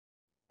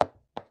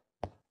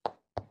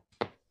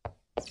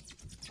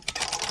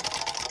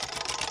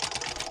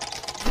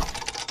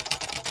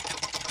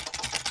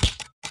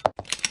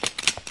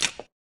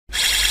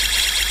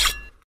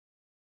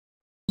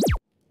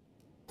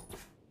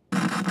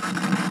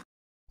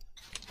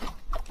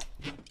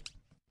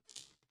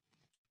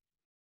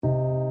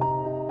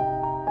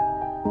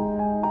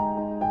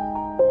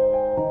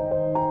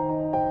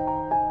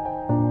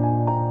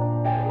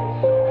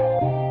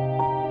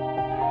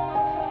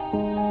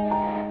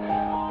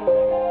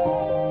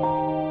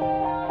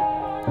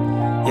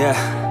Yeah,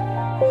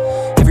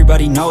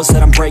 everybody knows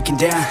that I'm breaking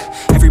down.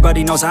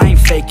 Everybody knows I ain't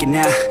faking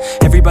now.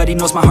 Everybody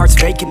knows my heart's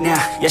vacant now.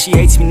 Yeah, she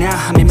hates me now,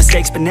 I made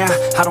mistakes, but now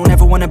I don't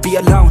ever wanna be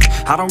alone.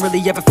 I don't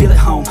really ever feel at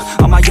home,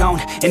 on my own,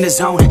 in the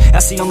zone.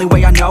 That's the only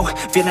way I know,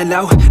 feeling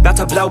low, about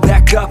to blow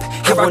back up.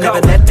 Here I won't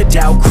ever let the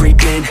doubt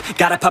creep in.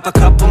 Gotta pop a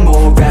couple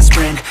more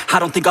aspirin. I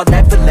don't think I'll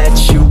ever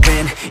let you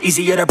in.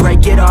 Easier to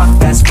break it off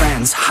best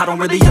friends. I don't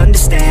really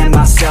understand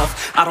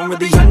myself, I don't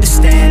really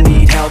understand,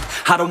 need help.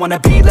 I don't wanna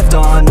be left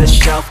on the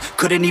shelf.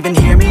 Couldn't even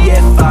hear me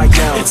if I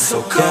yelled. It's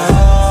so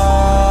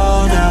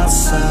cold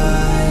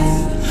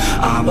outside,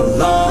 I'm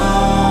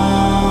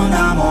alone,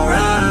 I'm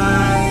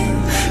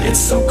alright. It's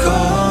so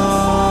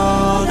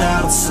cold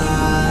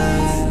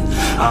outside,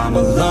 I'm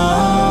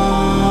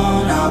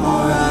alone, I'm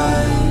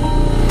alright.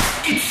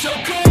 It's so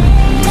cold.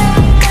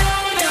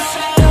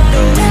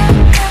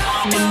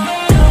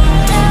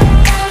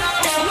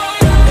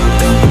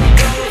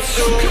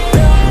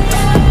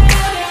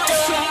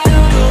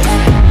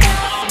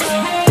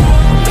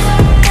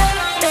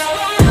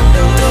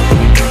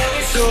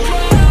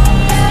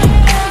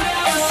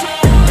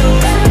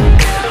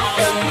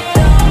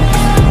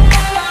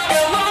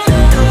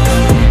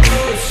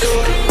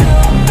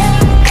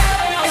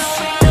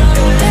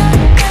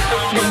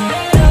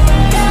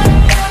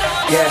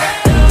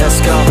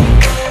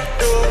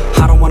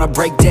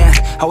 Break down,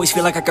 always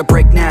feel like I could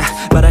break now,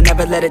 but I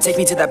never let it take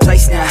me to that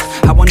place now.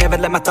 I won't ever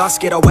let my thoughts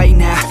get away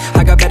now.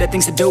 I got better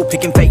things to do,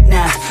 picking fate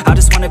now. I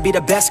just wanna be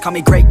the best, call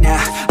me great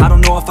now. I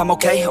don't know if I'm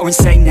okay or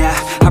insane now.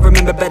 I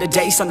remember better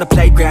days on the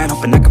playground,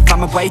 hoping I can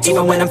find my way to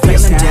even when I'm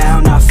feeling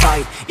down, I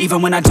fight,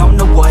 even when I don't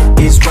know what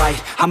is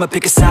right. I'ma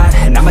pick a side,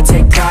 and I'ma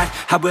take pride.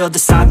 I will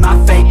decide my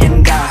fate,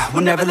 and I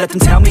will never let them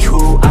tell me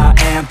who I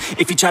am.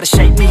 If you try to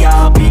shake me,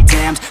 I'll be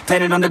damned.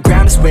 Planet on the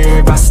ground is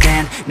where I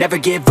stand. Never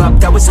give up,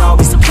 that was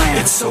always the plan.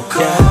 It's so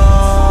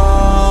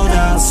cold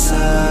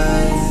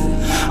outside,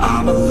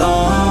 I'm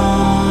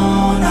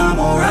alone, I'm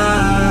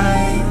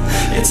alright.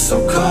 It's so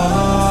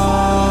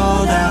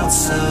cold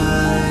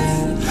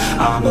outside,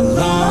 I'm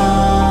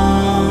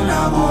alone,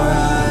 I'm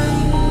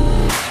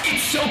alright.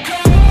 It's so cold.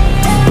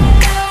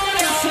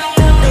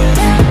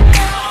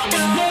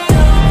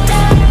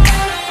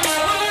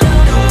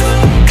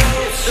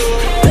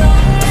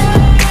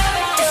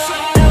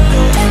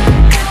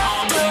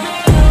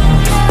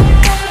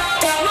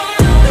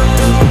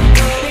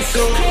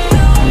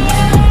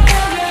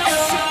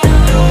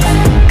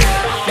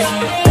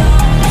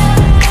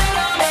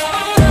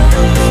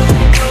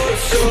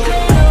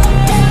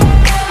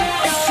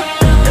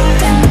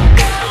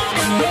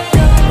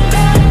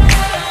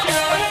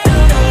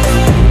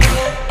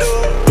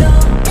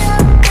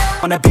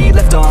 Wanna be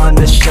left on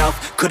the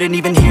shelf. Couldn't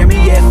even hear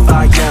me if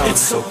I yelled.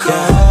 It's so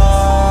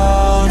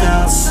cold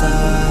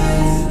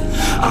outside,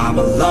 I'm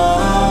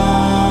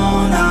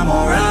alone, I'm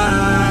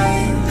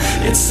alright.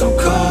 It's so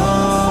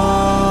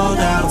cold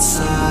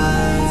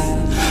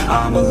outside,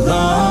 I'm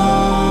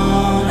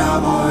alone,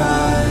 I'm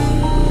alright.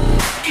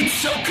 It's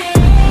so cold.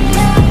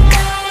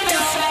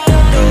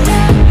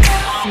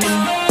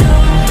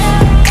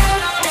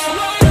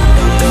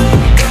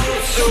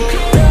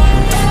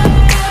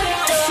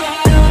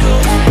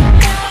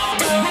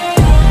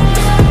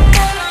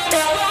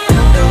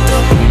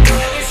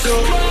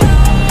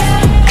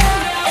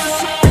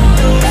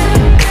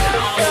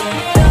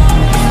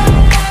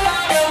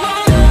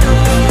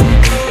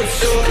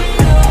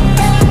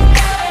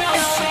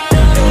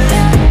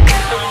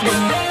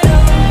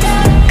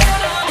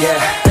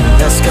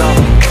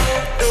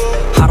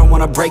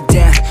 Break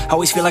down,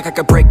 always feel like I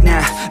could break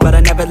now, but I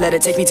never let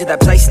it take me to that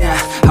place now.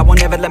 I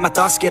won't ever let my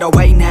thoughts get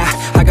away now.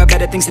 I got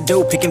better things to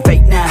do, picking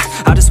fate now.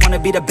 I just wanna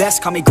be the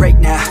best, call me great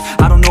now.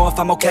 I don't know if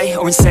I'm okay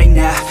or insane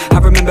now. I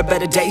remember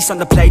better days on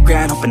the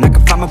playground, hoping I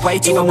can find my way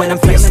to even when I'm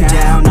feeling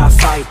down, I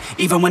fight,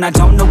 even when I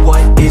don't know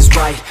what is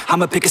right.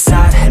 I'ma pick a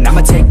side, and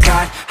I'ma take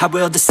pride. I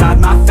will decide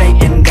my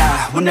fate, and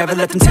I will never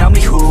let them tell me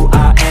who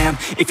I am.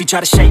 If you try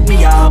to shake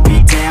me, I'll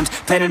be damned.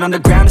 Planet on the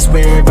ground is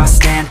where I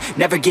stand.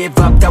 Never give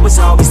up, that was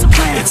always the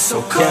plan. It's